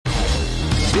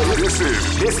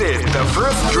This is the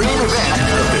first dream event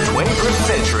of the 21st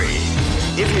century.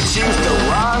 If you choose the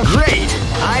wrong... Great!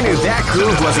 I knew that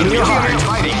groove was in your heart.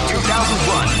 Fighting 2001.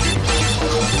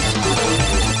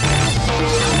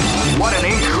 What an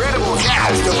incredible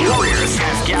cast of warriors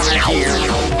has gathered here.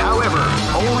 However,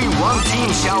 only one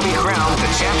team shall be crowned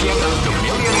the champion of the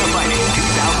Millionaire Fighting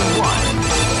 2001.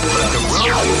 But the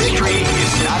road to victory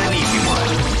is not an easy one.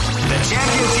 The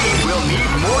champion team will need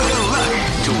more than luck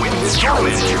to win this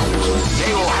tournament.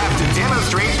 They will have to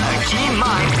demonstrate a keen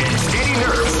mind and steady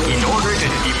nerves in order to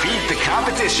defeat the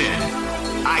competition.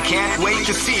 I can't wait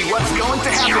to see what's going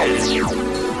to happen.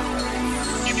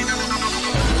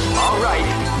 Alright,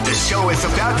 the show is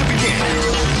about to begin.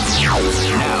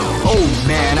 Now, oh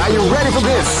man, are you ready for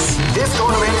this? This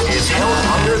tournament is held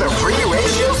under the free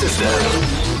ratio system.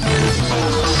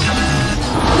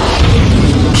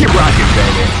 Keep rocking,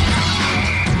 baby.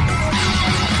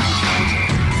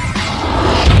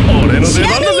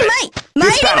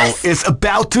 This battle is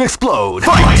about to explode.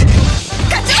 Fight!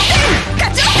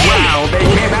 Wow, they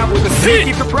came out with a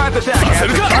sneaky surprise attack at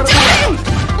the start of the round.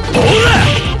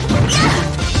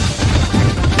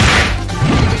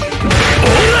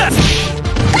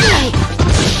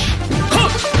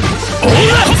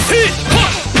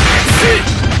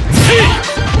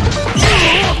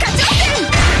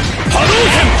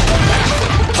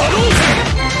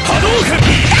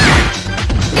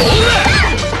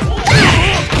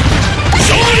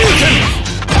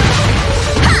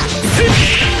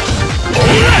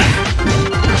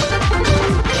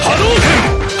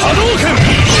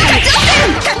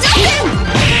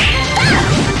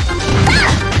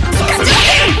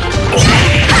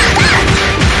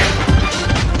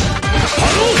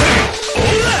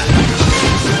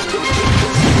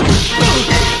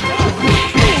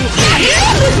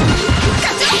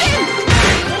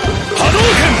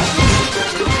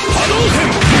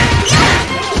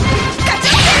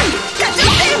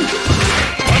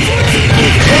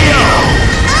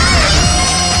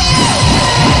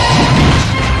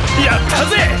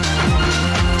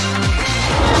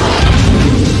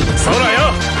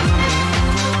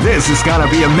 This is gonna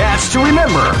be a match to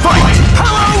remember. Fight!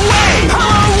 Hello, Wave!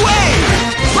 Hello, Wave!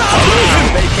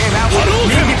 They came out with a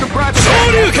sneaky surprise attack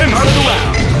at the start of the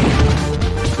round.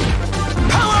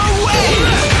 Hello, Wave!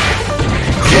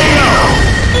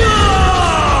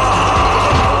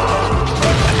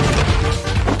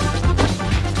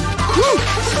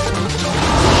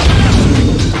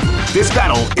 This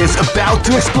battle is about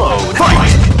to explode. Fight!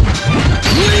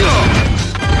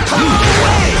 Hello,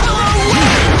 Wave!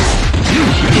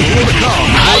 Here we go.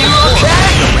 Are you okay?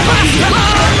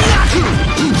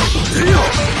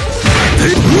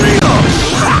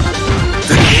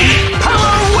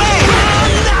 Hello, Wave!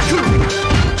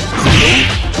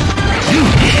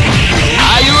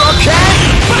 Are you okay?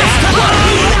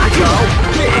 Go,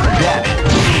 Big Daddy.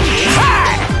 Hello, Wave!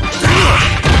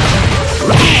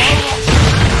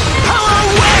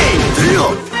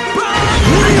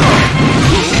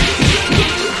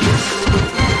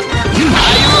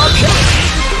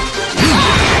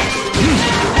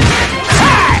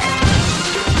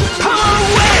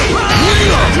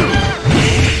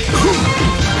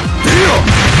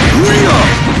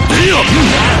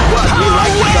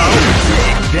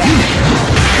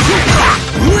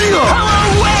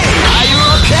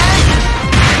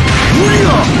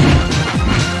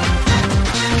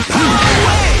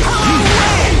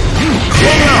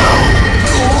 Are you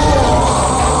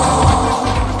okay?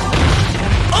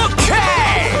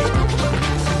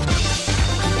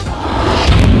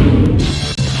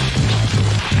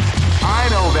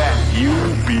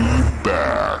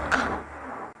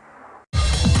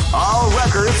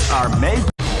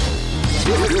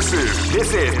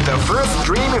 This is the first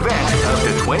dream event of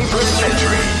the 21st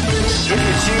century. If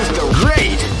you choose the...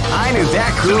 Great! I knew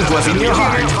that groove was in your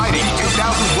heart. Fighting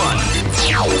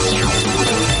 2001.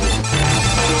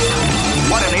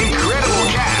 What an incredible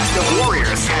cast of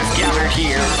warriors has gathered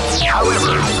here.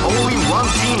 However, only one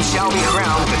team shall be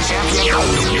crowned the champion of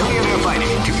the Millionaire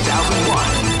Fighting 2001.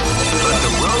 But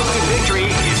the road to victory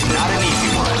is not an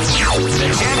easy one.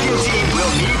 The champion team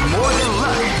will need more than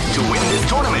luck to win this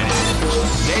tournament.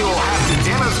 They will have to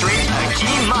demonstrate a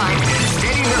keen mind and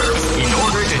steady nerves in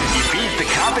order to defeat the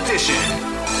competition.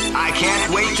 I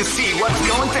can't wait to see what's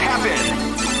going to happen.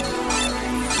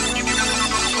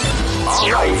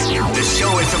 Alright, the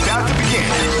show is about to begin.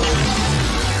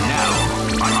 Now,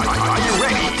 are you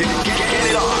ready to get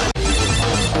it on?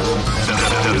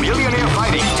 The Millionaire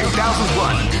Fighting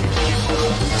 2001.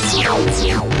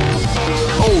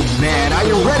 Oh man, are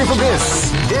you ready for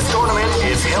this? This tournament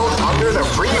is held under the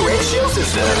free ratio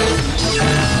system.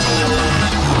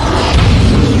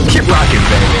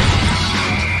 baby.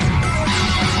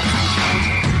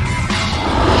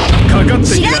 かかって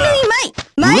きな。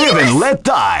Live and let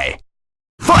die.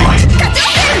 Fight.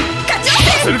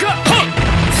 するか。はっ。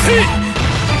せい。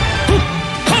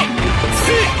はっ。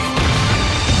せい。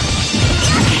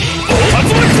竜巻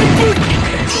旋風。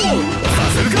さ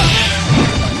せるか。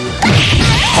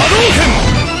波動拳。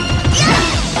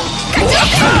もらっ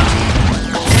た。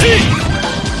せい。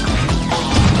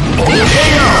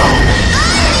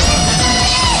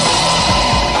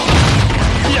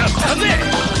やったぜ。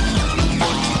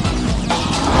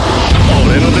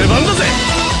俺の出番だぜ。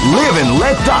Live and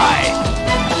let die.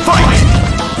 Fight.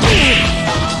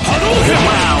 波動拳。波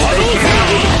動拳。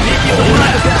もら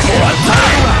った。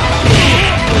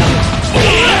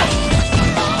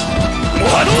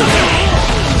波動拳。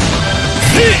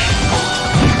せい。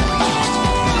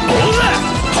ほら。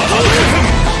波動拳。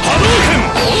波動拳。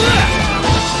ほら。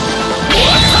も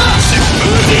らった。疾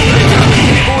風陣。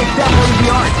Definitely the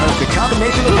art of the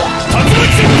combination of that. 竜巻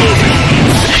旋風。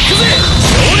行くぜ。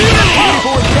昇竜連覇。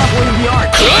Definitely the art.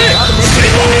 くらえ。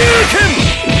昇竜拳。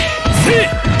せい。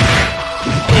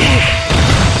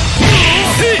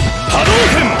せい。波動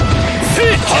拳。せ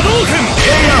い。波動拳。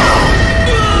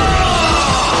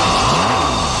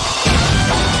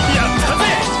やったぜ。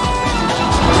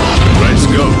Let's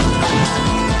go.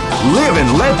 Live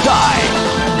and let die.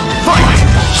 Fight.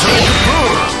 Shake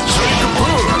boom. Shake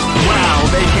boom. Wow,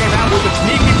 they came out with a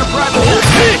sneaky surprise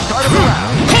attack. Start of the round.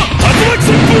 竜巻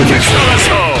旋風撃しまし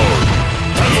ょう。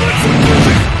竜巻旋風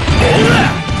撃。ほら。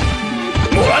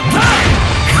もらった。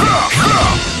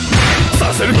さ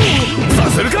せる。さ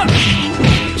せるか。し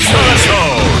ましょ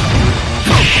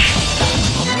う。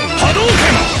波動拳。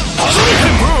波動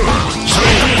拳。シェ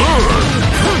イクブー。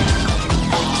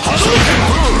波動拳。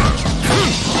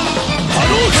波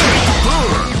動拳。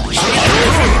シェイ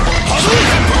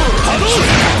クブー。波動拳。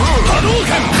波動拳。波動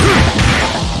拳。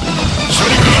シェイ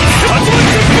クブー。竜巻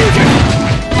旋風拳。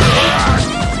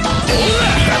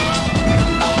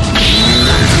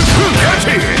キャッ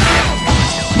チ。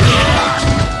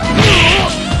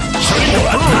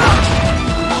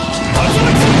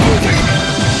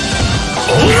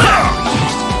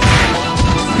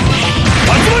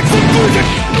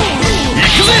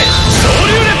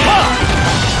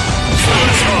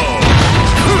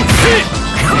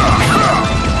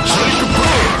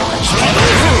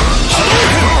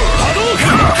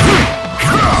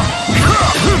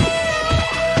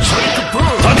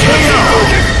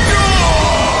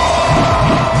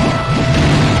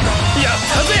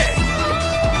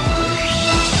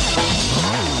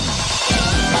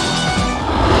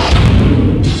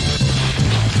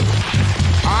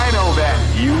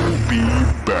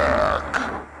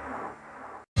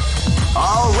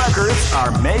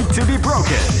Are made to be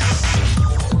broken.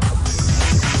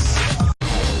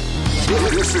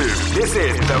 This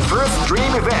is the first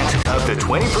dream event of the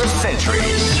 21st century.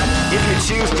 If you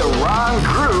choose the wrong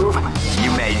groove,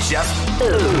 you may just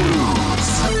lose.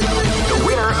 The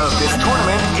winner of this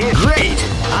tournament is great.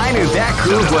 I knew that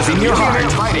groove was in your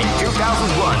heart. Fighting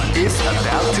 2001 is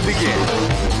about to begin.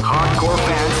 Hardcore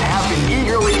fans have been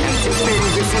eagerly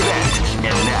anticipating this event,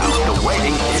 and now the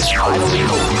waiting is finally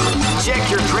over. Check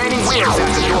your training wheels at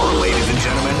the door, ladies and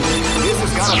gentlemen. This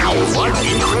is gonna be one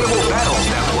incredible battle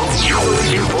that won't easily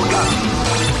be forgotten.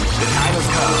 The time has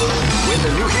come when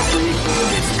the new history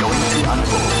is going to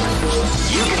unfold.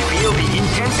 You can feel the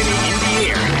intensity in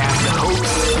the air as the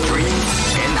hopes, dreams,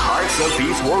 and hearts of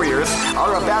these warriors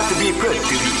are about to be put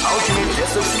to the ultimate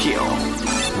test of skill.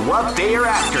 What they are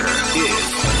after is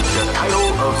the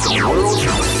title of the world's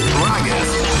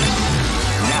strongest.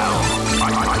 Now,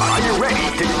 are you ready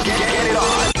to get it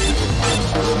on?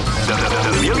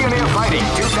 The Millionaire Fighting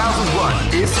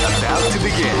 2001 is about to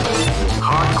begin.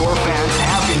 Hardcore fans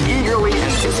have been eagerly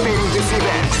anticipating this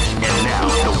event, and now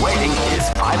the waiting is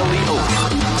finally over.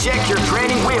 Check your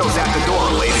training wheels at the door,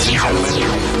 ladies and gentlemen.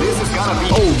 This is gonna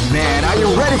be... Oh man, are you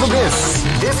ready for this?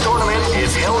 This tournament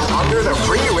is held under the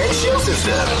free ratio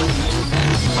system.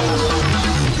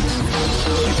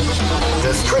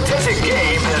 The strategic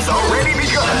game has already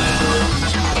begun.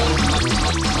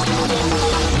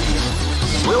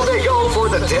 Will they go for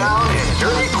the down and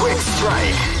dirty quick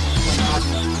strike?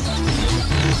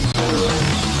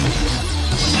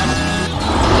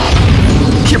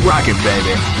 Keep rocking,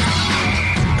 baby.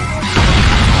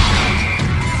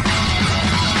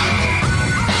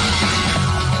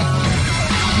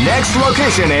 Next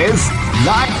location is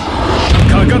not.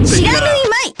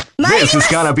 This is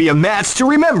gonna be a match to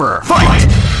remember. Fight!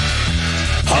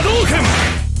 Hadouken!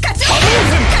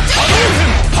 Hadouken! Hadouken!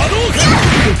 Hadouken!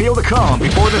 You can feel the calm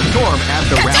before the storm as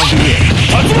the round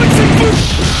begins.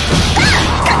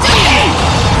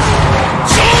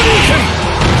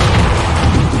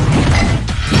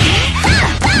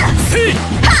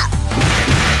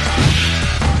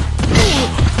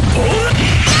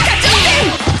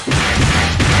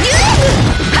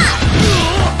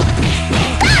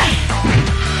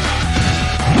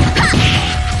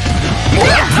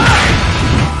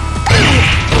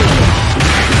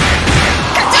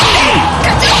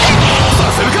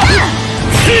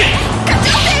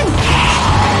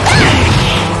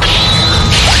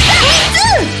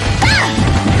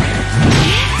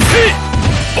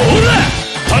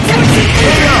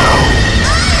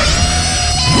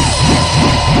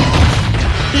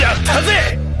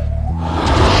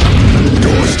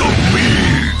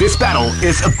 battle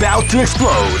is about to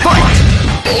explode. Fight!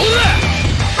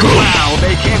 Wow,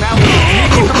 they came out with a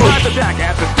sneaky surprise attack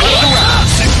at the start of the round.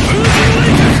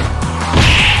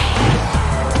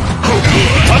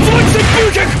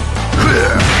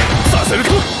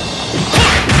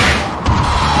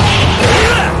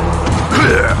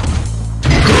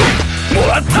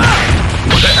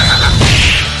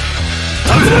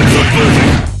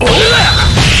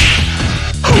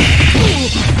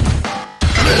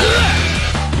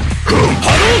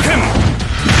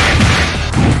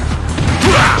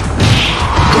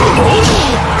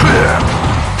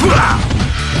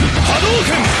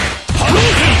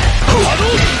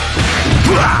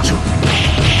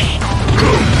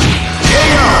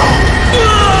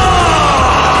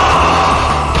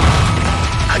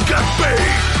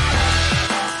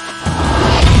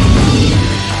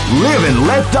 Live and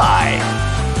let die.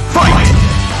 Fight!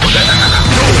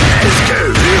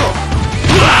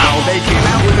 Wow, they came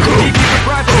out with a sneaky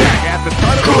surprise attack at the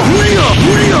start of the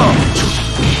round.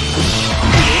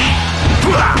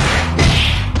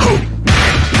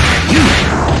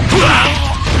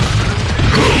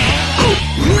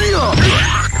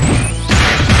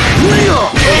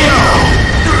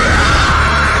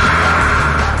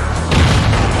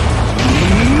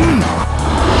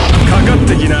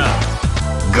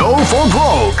 Go for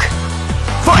broke!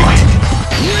 Fight!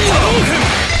 Hadouken!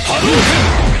 Hadouken!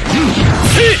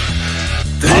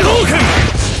 Hadouken!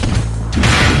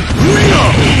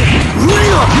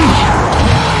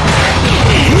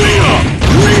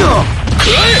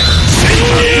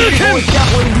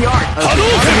 Definitely the art of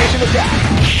combination attack.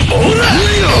 Hadouken!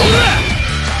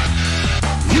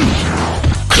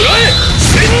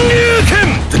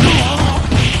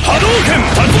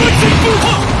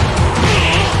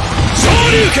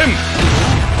 Shoryuken!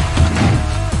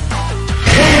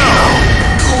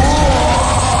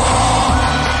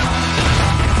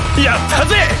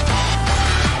 Yatta!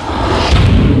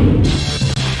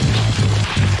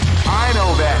 I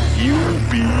know that you'll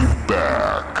be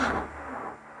back.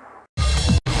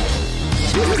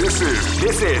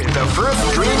 This is the first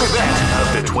dream event of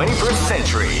the 21st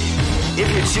century. If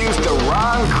you choose the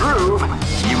wrong groove,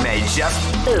 you may just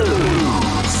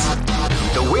lose.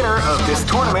 The winner of this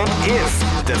tournament is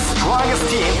the strongest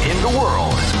team in the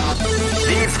world.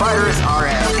 These fighters are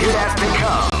as good as they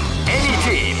come. Any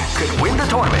team could win the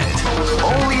tournament.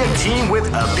 Only a team with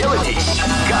ability,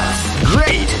 guts.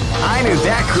 Great! I knew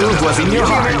that groove was in your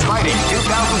heart. Fighting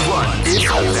 2001 is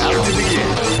about to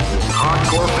begin.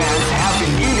 Hardcore fans have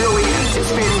been eagerly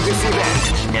anticipating this event,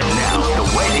 and now the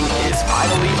waiting is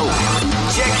finally over.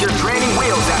 Check your training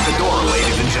wheels at the door,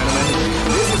 ladies and gentlemen.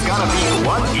 This is gonna be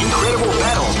one incredible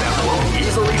battle that won't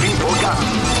easily be forgotten.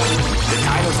 The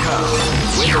time has come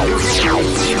when the new history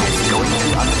is going to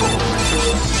unfold.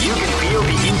 You can feel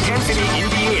the intensity in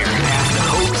the air as the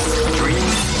hopes,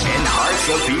 dreams, and hearts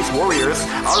of these warriors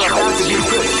are about to be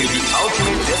put to the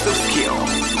ultimate test of skill.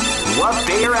 What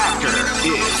they are after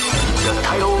is the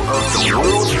title of the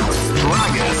world's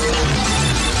strongest.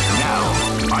 Now,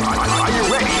 are you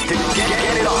ready to get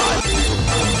it on?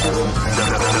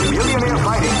 The Millionaire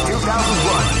Fighting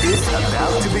 2001 is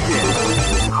about to begin.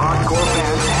 Hardcore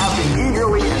fans have been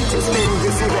eagerly anticipating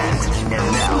this event, and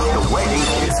now the waiting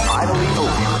is finally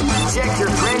over. Check your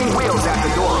training wheels at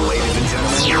the door, ladies and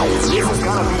gentlemen. This is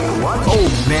gonna be one. Oh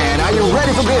man, are you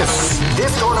ready for this?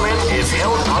 This tournament is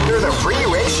held under the free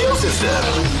ratio system.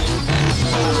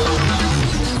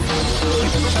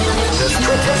 The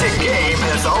strategic game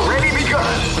has already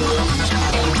begun.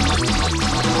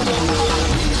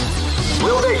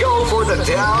 Will they go for the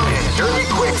down and dirty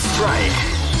quick strike?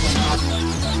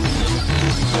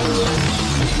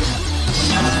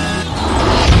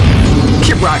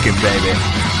 Keep rocking, baby.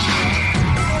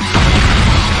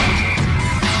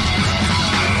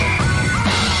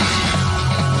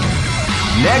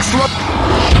 Next one.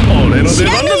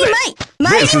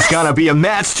 This is gonna be a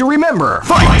match to remember.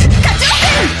 Fight!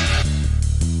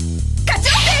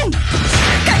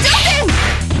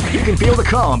 You can feel the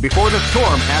calm before the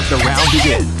storm as the round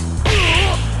begins.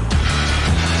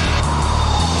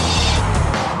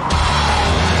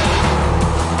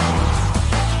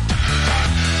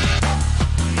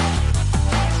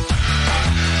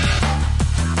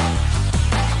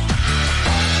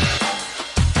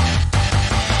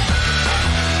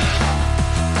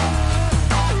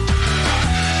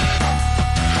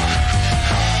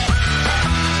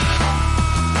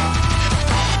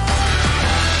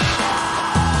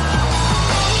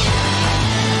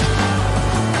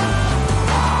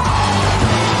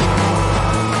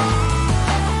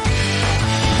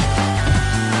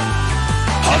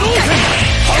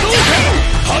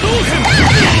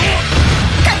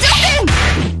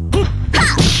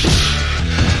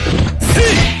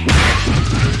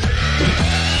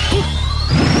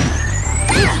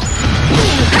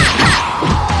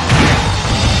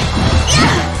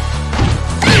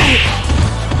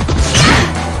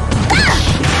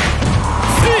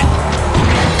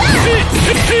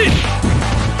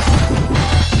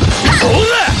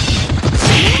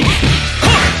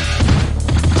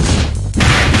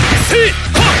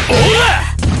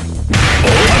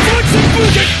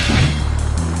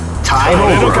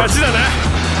 time over.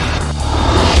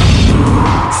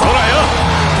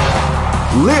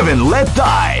 Live and let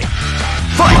die.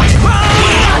 Fight!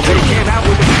 They came out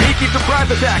with a sneaky surprise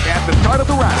attack at the start of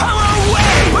the round.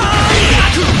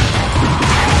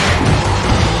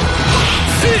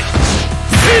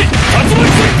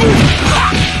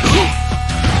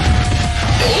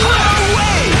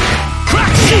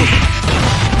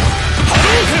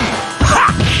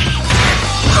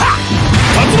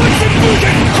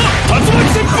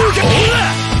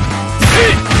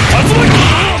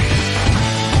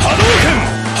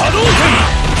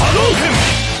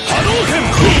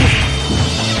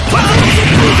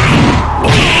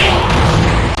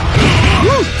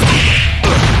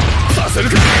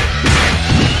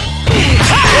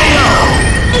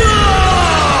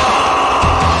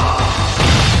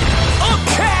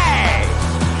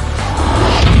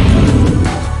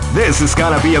 This is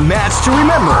gonna be a match to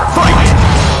remember. Fight!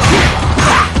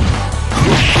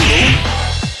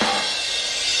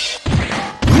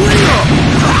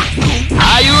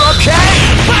 Are you okay?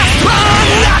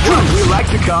 What we like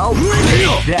to call that. Are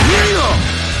you okay?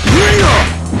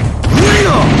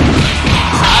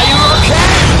 Are you okay?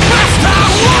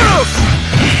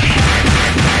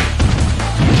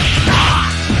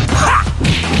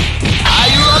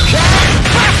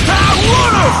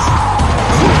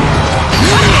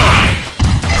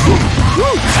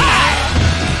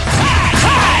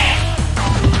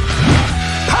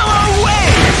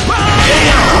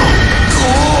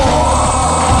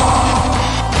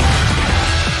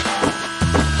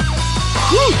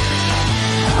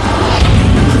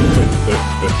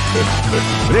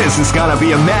 This is gonna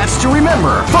be a match to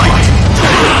remember. Fight!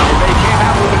 They came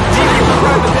out with a sneaky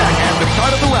surprise attack at the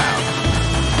start of the round.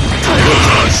 Title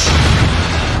charge!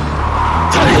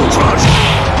 Title charge!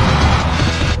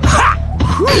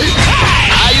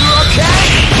 Are you okay?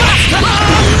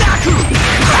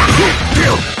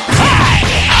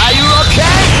 Are you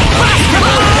okay?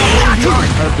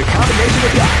 Of the combination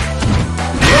attack.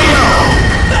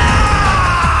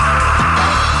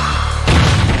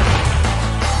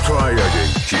 Try again,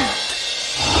 kid.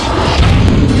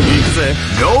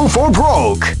 Go for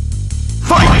broke.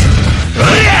 Fight!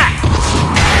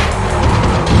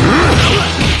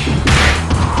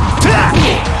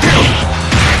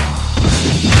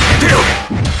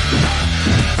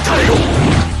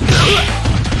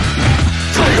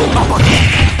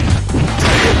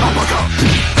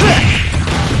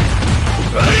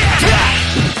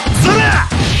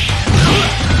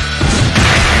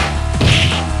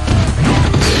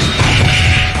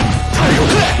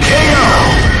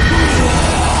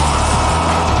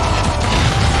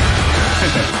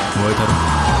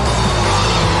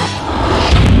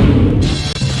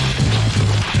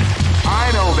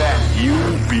 I know that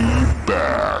you'll be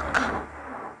back.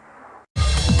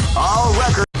 All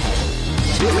record.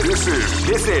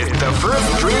 This is the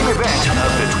first dream event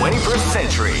of the 21st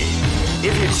century.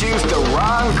 If you choose the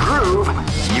wrong groove,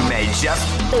 you may just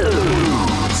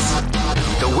lose.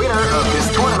 The winner of this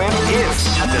tournament is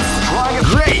the strongest.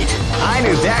 Great! I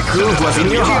knew that groove was in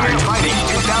your heart. Fighting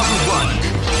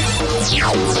 2001.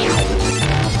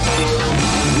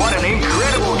 What an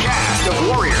incredible cast of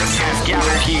warriors has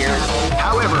gathered here.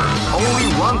 However, only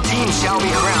one team shall be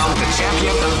crowned the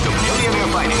champion of the Millionaire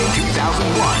Fighting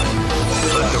 2001.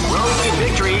 But the road to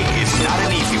victory is not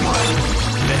an easy one.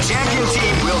 The champion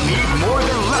team will need more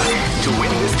than luck to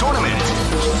win this tournament.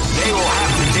 They will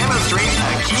have to demonstrate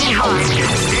a keen mind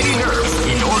and steady nerves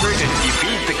in order to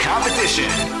defeat the competition.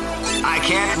 I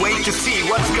can't wait to see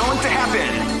what's going to happen.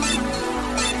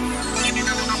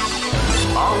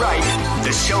 Alright,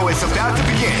 the show is about to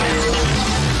begin.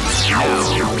 Now,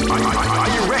 are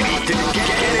you ready to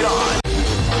get it on?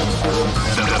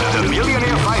 The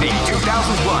Millionaire Fighting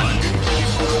 2001.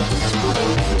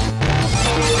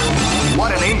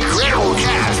 What an incredible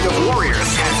cast of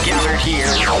warriors has gathered here.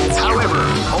 However,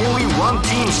 only one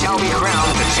team shall be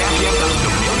crowned the champion of the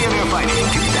Millionaire Fighting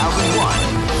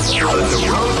 2001. But the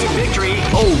road to victory...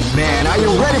 Oh man, are you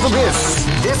ready for this?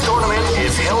 This tournament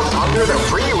is held under the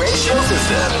free ratio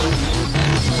system.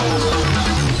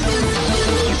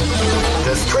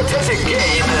 The strategic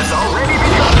game has already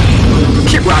begun.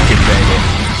 Keep rocking, baby.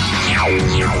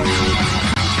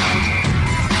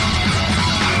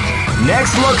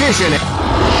 Next location.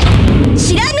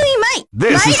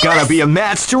 This is gonna be a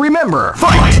match to remember.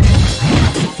 Fight!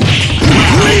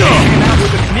 Came out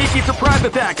with a sneaky surprise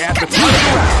attack at the start of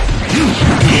the round.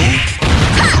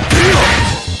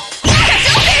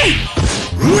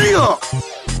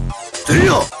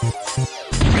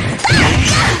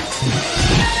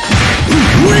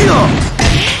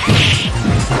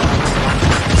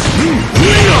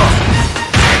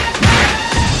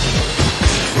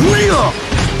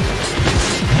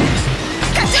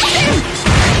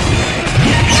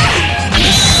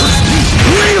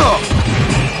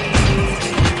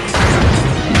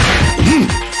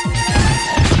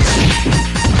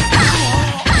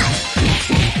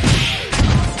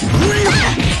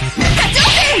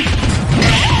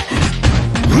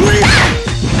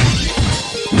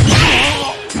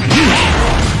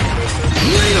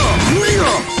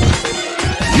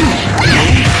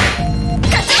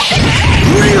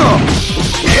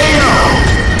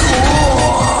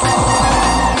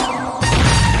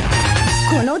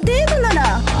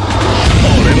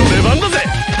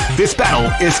 This battle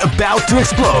is about to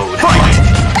explode. Fight!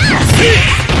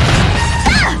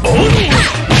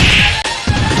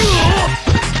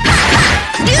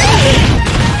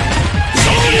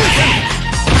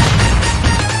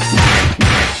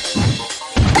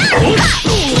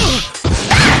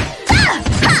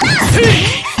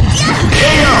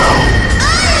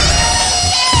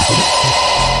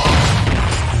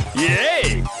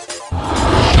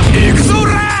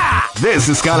 This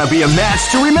is gonna be a match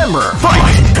to remember. Fight!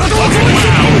 Wow, they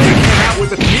came out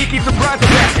with a sneaky surprise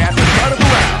attack at the start of the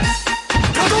round.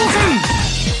 Hadouken!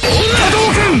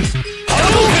 Hadouken!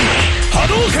 Hadouken!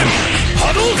 Hadouken!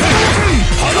 Hadouken!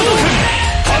 Hadouken!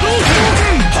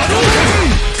 Hadouken! Hadouken!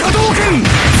 Hadouken!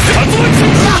 Hadouken!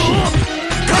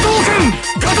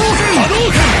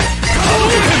 Hadouken!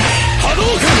 Hadouken!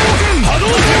 Hadouken!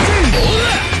 Hadouken!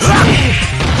 Hadouken!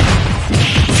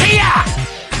 Hiya!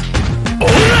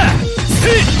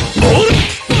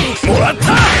 もらった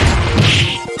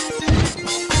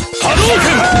波動拳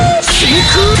真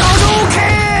空波動拳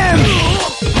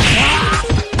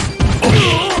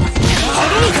波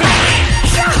動拳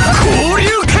交流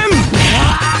拳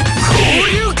交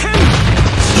流拳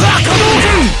波動拳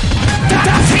波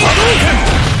動拳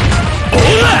お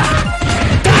ら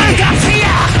だせや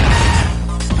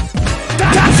だ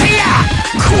せや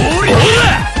交流おら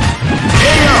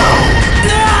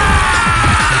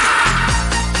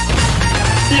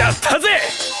やったぜ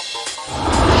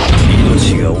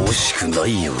命が惜しくな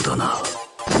いようだな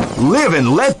Live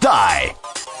and let die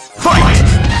Fight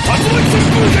竜巻旋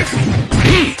風脚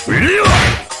ウィリアウ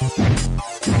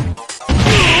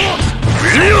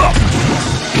ィリアウ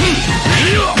ィ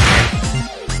リア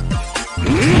竜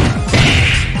巻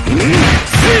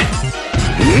旋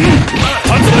風竜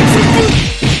巻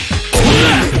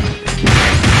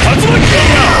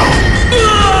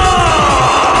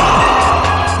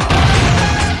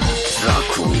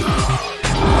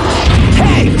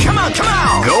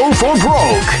Go for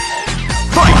broke!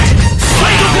 Fight!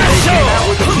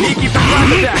 With a sneaky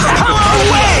surprise attack! Power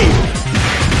away!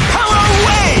 Power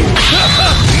away!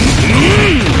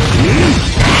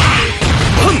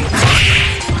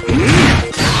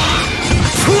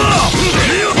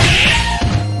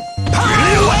 Power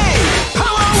away! Power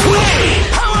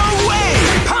away! Power away!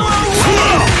 Power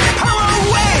away! Power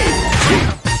away!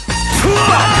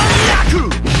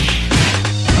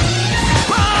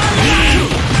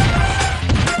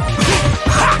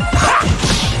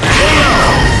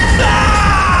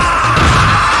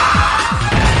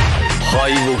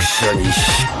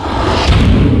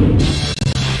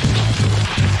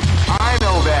 I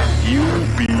know that you'll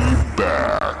be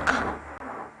back.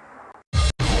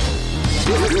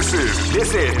 This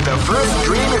is the first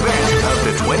dream event of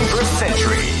the 21st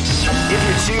century. If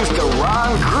you choose the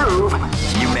wrong groove,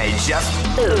 you may just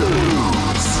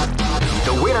lose.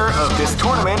 The winner of this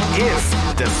tournament is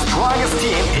the strongest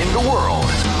team in the world.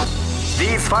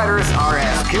 These fighters are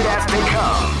as good as they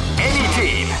come. Any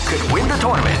team could win the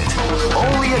tournament.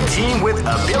 Only a team with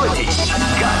ability,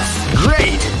 guts.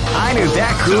 Great! I knew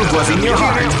that groove was in your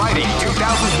heart. Fighting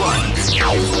 2001.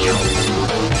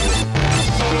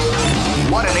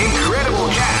 What an incredible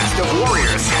cast of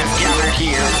warriors has gathered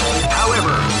here.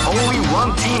 However, only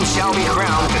one team shall be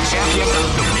crowned the champion of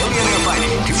the Millionaire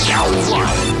Fighting 2001.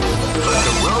 But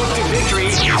the road to victory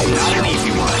is not an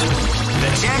easy one. The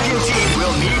champion team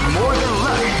will need more than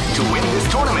luck to win this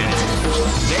tournament.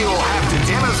 They will have to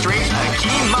demonstrate a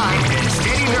keen mind and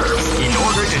steady nerves in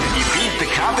order to defeat the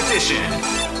competition.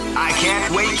 I can't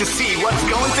wait to see what's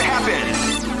going to happen.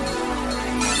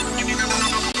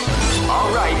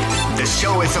 Alright, the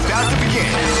show is about to begin.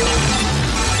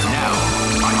 Now,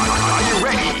 are you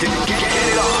ready to get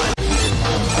it on?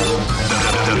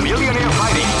 The Millionaire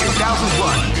Fighting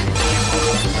 2001.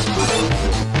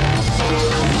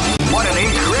 What an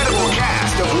incredible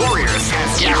cast of warriors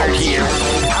has gathered here.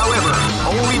 However,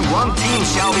 only one team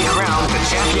shall be crowned the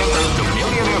champion of the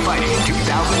Millionaire Fighting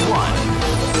 2001.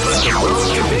 But the road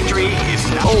to victory is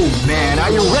not... Oh man,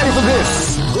 are you ready for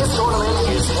this? This tournament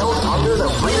is held under the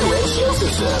free ratio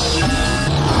system.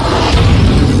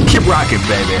 Keep rocking,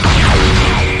 baby.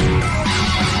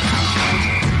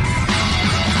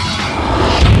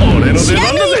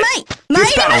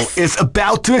 This battle is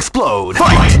about to explode.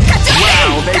 Fight!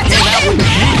 Wow, they came out with the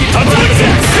sneaky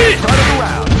surprise start of the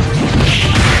round.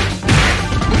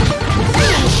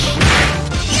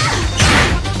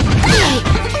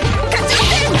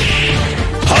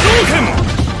 Hadouken!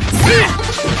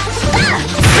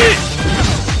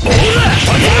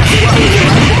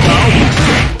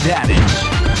 Damage.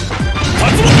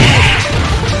 Hadouken!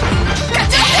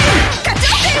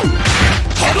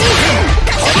 Hadouken!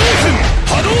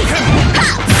 Hadouken!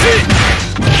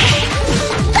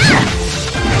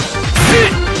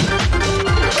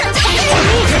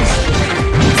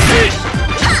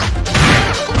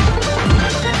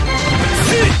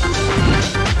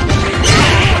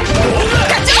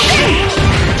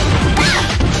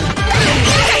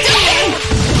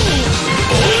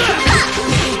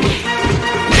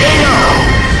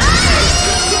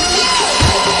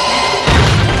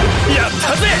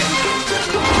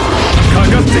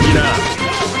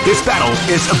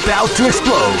 is about to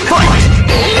explode. Fight!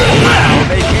 Now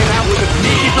they came out with a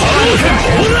sneaky surprise attack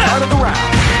at the start of the round.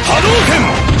 Hadouken!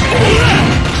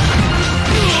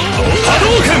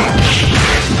 Hadouken!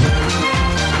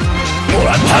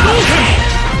 Hadouken!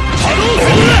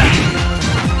 Hadouken!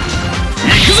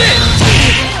 Ikuze!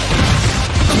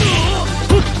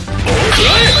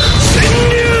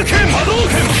 Senryuken!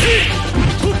 Hadouken!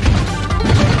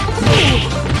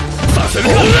 させるか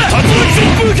竜巻旋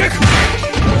風脚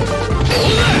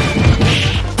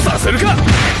させるか波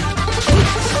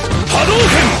動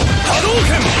拳波動拳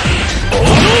波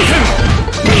動拳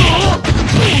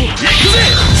いくぜ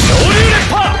昇竜烈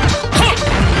波はっ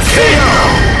せ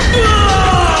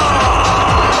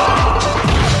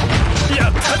いや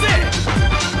ったぜ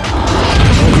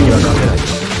僕には勝てない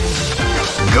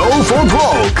Go for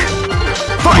broke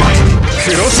Fight! ク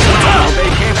ロスカッター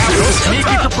クロス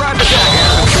sneaky surprise attack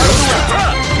クロスカッタ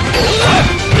ー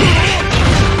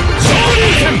昇竜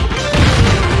拳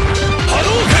波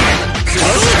動拳クロ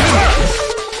スカッター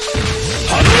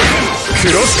波動拳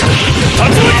クロスカッター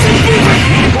竜巻旋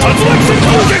風脚竜巻旋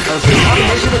風脚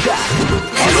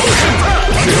波動拳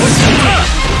クロスカッター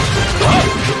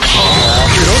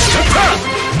クロスカッター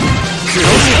ク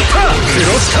ロスカッターク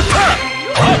ロスカッター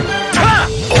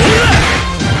オーラ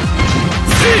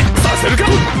させるか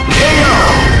KO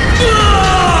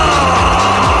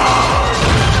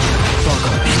バカ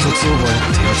一つ覚えっ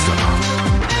てやつだな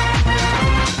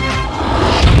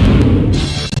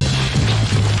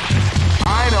I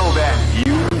know that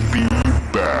you'll be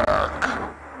back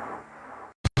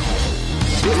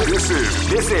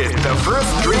This is the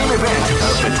first dream event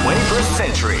of the 21st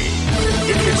century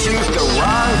If you choose the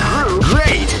wrong groove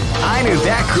Great! I knew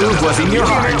that groove was in your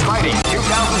heart Fighting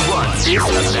 2001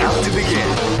 is about to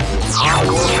begin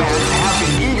Hardcore fans have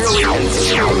been eagerly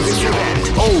anticipating this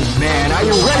event. Oh man, are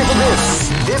you ready for this?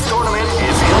 This tournament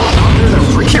is held under the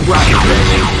free Keep rocking,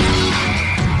 baby.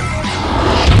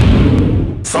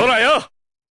 Sora!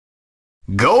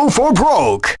 Go for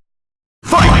broke.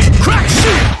 Fight! Crack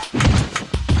shoot!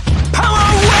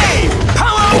 Power wave!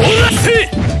 Power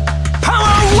wave!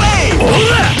 Power wave!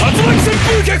 Tatsumaki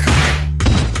senpuu kyaku!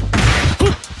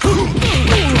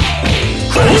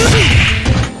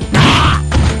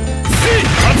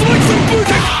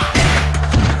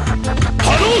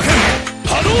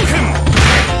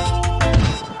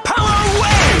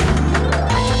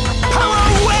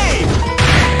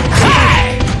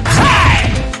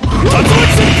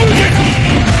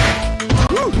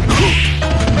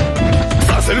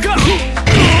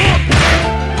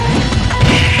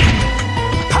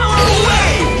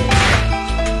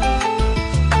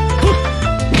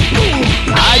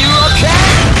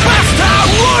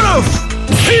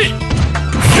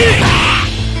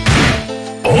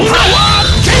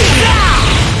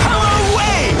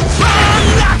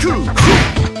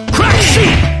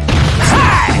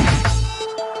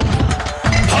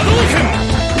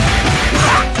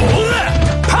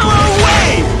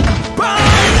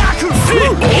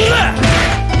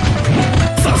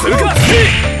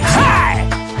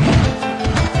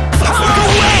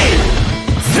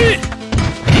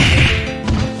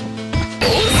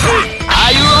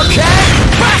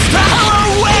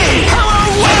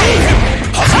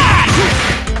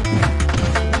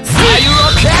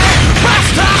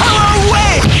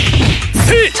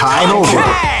 Time over.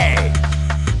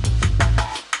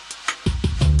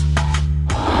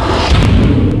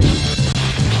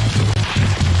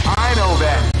 I know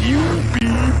that you'll be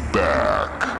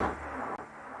back.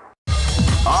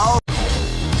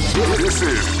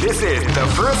 This is the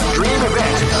first dream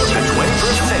event of the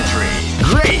 21st century.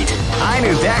 Great! I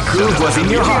knew that groove was in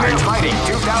your heart. Fighting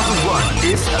 2001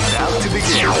 is about to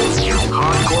begin.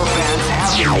 Hardcore fans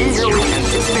have been eagerly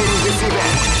anticipating this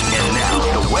event, and now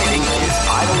the waiting is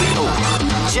finally over.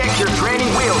 Check your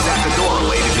training wheels at the door,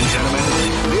 ladies and gentlemen.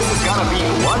 This is gonna be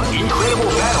one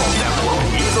incredible battle that won't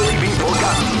easily be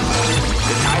forgotten.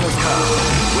 The time has come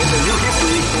when the new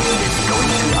history is going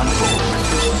to unfold.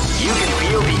 You can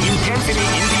feel the intensity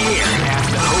in the air as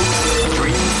the hopes,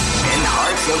 dreams, and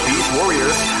hearts of these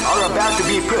warriors are about to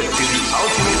be put to the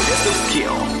ultimate test of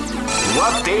skill.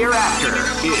 What they are after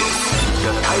is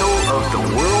the title of the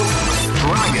world's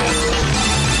strongest.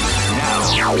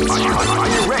 Now, are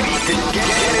you ready to get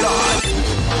it on?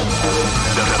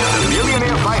 The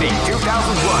Millionaire Fighting 2001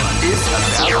 is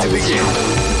about to begin.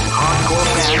 Hardcore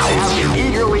fans have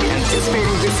been eagerly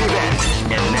anticipating this event,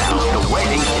 and now the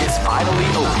waiting is finally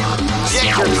over.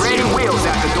 Check your training wheels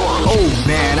at the door. Oh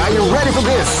man, are you ready for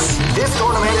this? This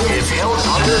tournament is held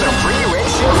under the free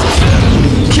ratio system.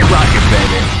 Keep rocking,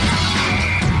 baby.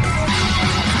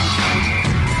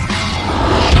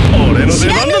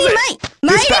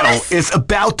 This battle battle is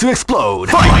about to explode.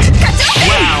 Fight!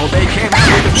 Wow, they came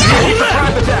out with a sneaky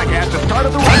surprise attack at the start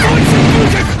of the round.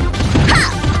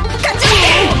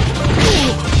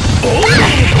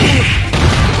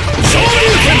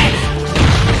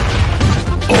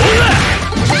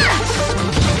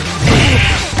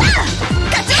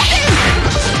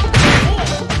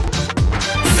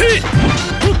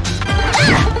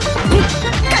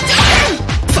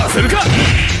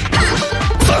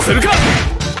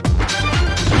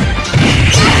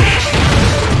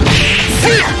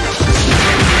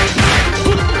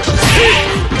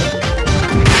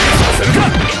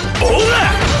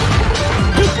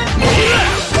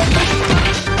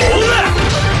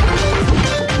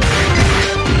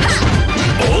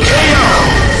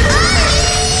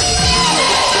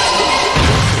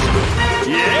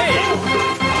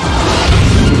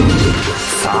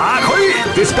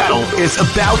 This battle is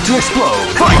about to explode.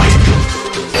 Fight!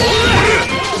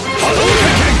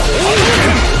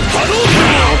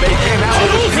 Now they came out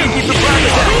with a sneaky surprise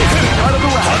attack at the start of the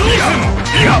round.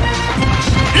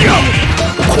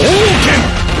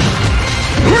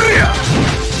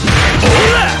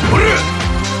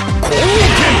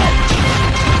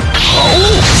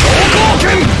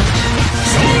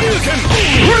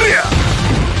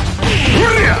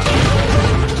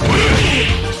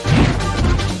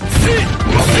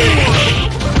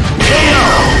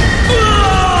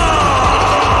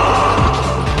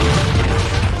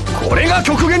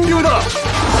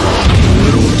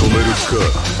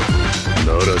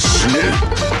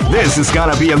 This is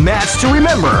gonna be a match to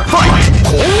remember. Fight!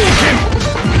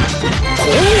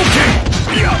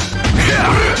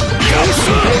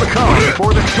 Overcome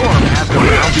before the storm has the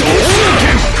round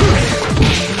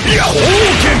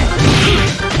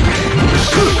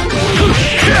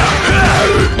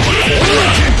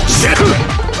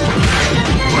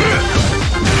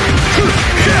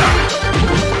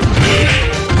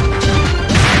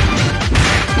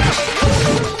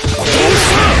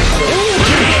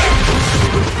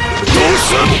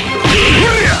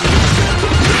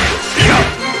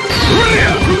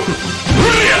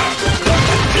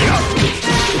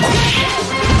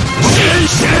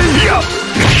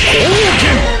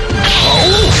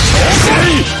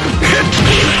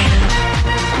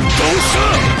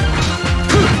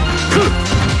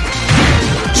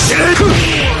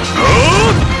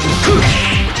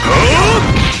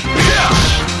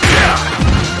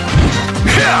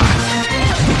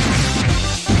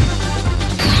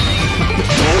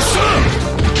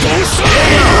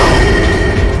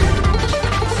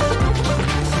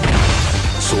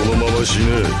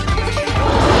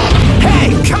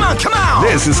Hey, come on, come on!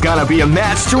 This is gonna be a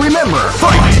match to remember.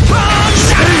 Fight!